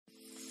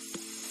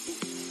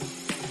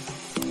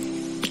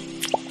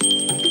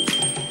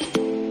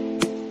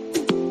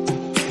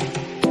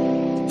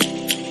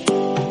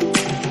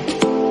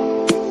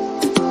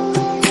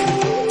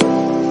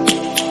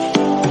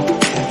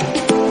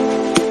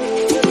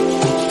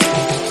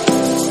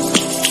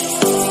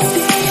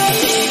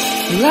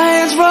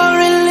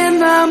roaring in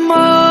the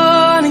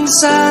morning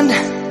sun,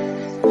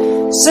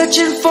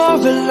 searching for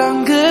a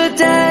longer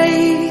day.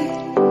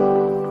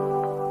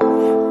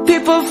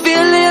 People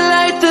feeling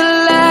like the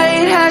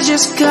light has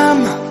just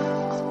come.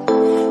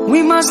 We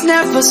must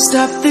never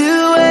stop the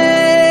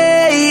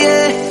way.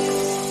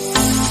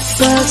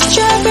 Birds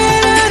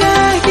chirping and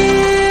I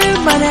hear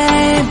my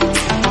name,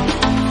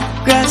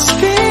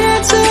 grasping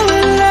into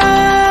a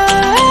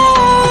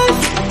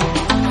life.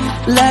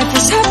 Life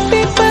is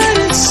happy but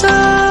it's so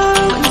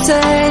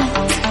insane.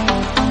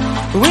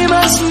 We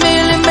must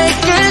merely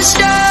make a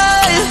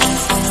start.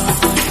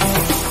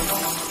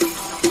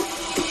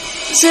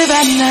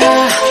 Savannah,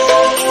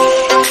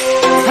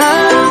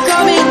 I'm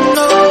coming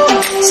home.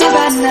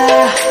 Savannah,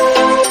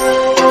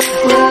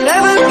 we'll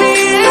never be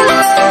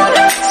alone.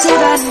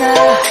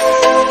 Savannah,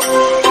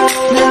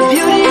 the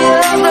beauty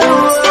of the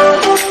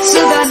world.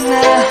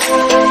 Savannah,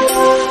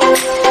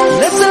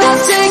 let's all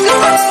take a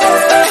walk.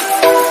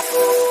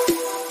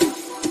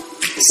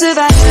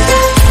 Savannah.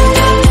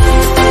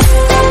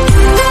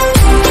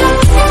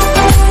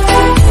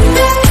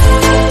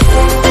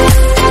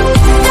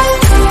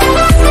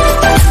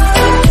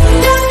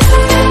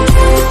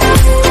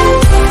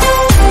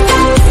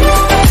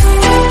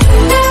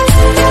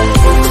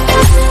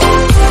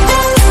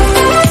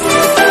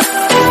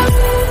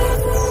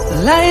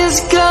 Light is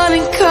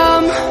gonna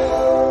come.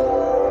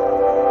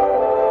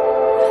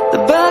 The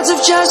birds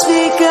have just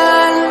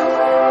begun.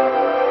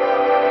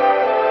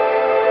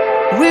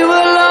 We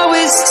will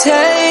always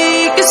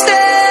take a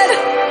stand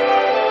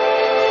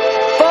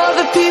for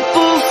the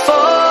people,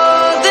 for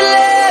the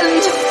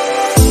land.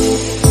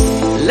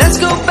 Let's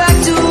go back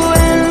to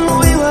when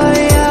we were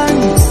young.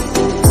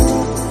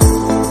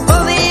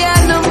 For the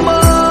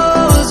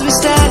animals we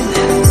stand.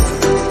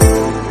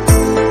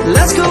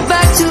 Let's go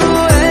back to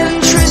when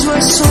trees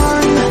were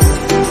swung.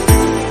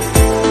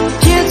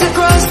 Kids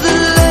across the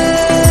land.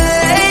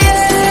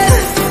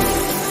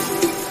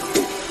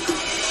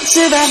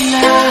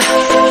 Savannah,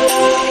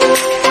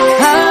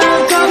 I'm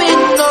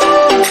coming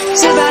home.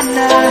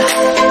 Savannah,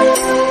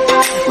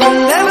 we'll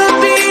never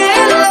be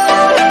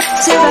alone.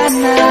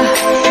 Savannah,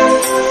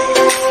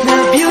 the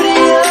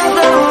beauty of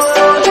the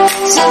world.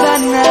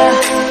 Savannah,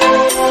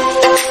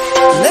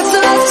 let's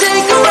all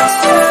take a walk.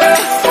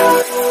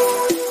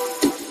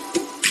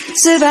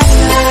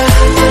 Savannah,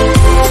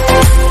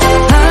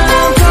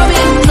 I'm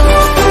coming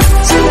home.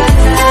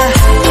 Savannah,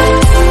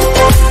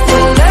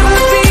 we'll never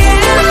be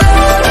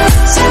alone.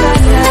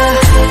 Savannah,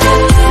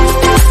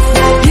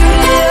 the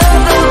beauty of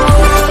the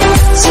world.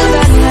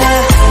 Savannah,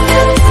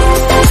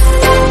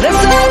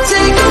 let's all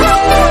take a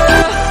walk.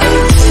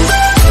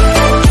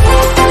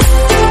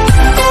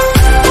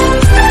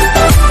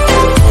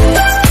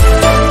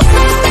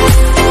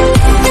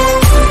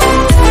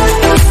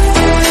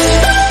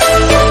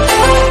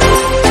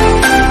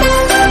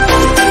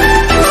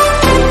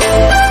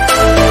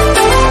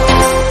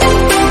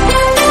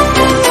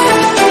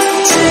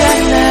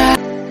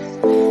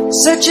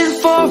 Searching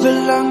for a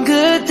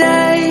longer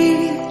day.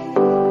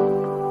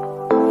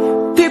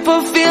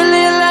 People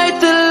feeling like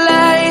the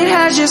light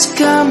has just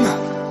come.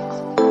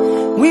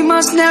 We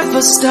must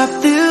never stop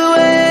the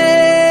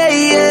way.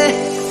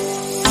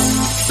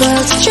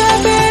 Birds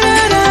chirping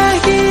and I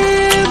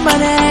hear my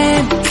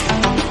name,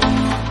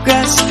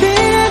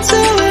 grasping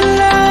into a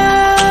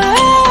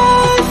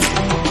life.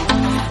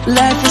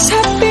 Life is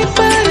happy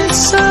but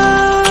it's so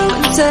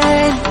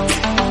insane.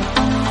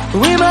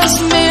 We must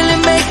merely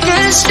make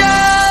a start.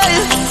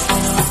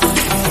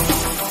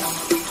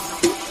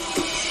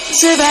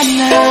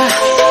 Savannah,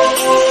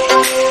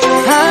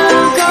 I'm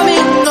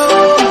coming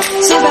home.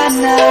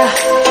 Savannah,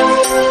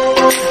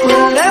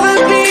 we'll never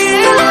be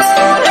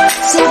alone.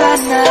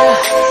 Savannah,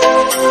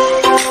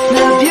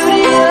 the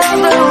beauty of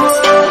the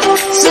world.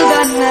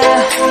 Savannah,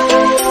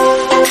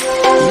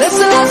 let's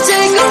all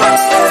take a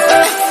walk.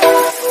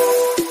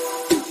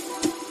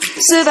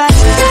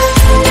 Savannah.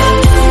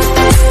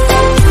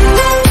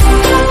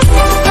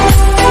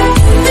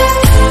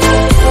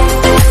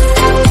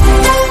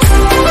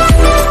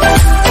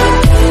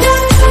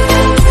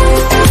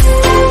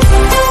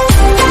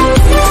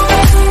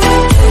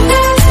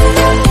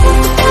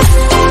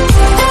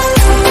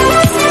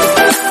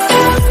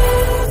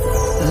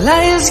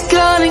 Light is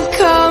gonna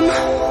come.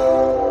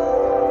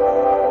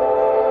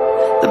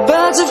 The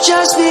birds have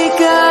just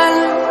begun.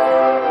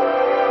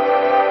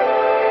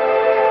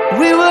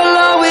 We will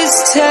always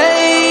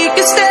take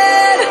a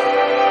stand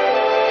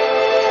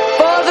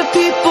for the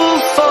people,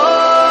 for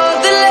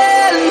the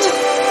land.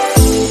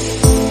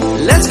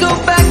 Let's go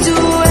back to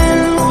when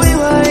we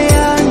were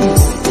young.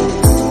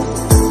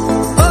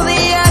 For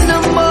the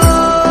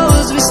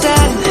animals we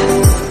stand.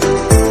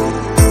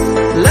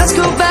 Let's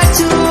go back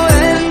to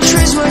when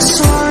trees were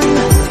swung.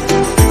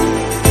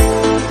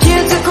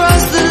 Kids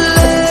across the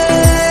land.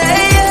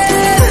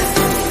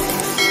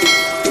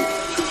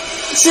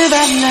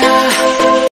 Savannah.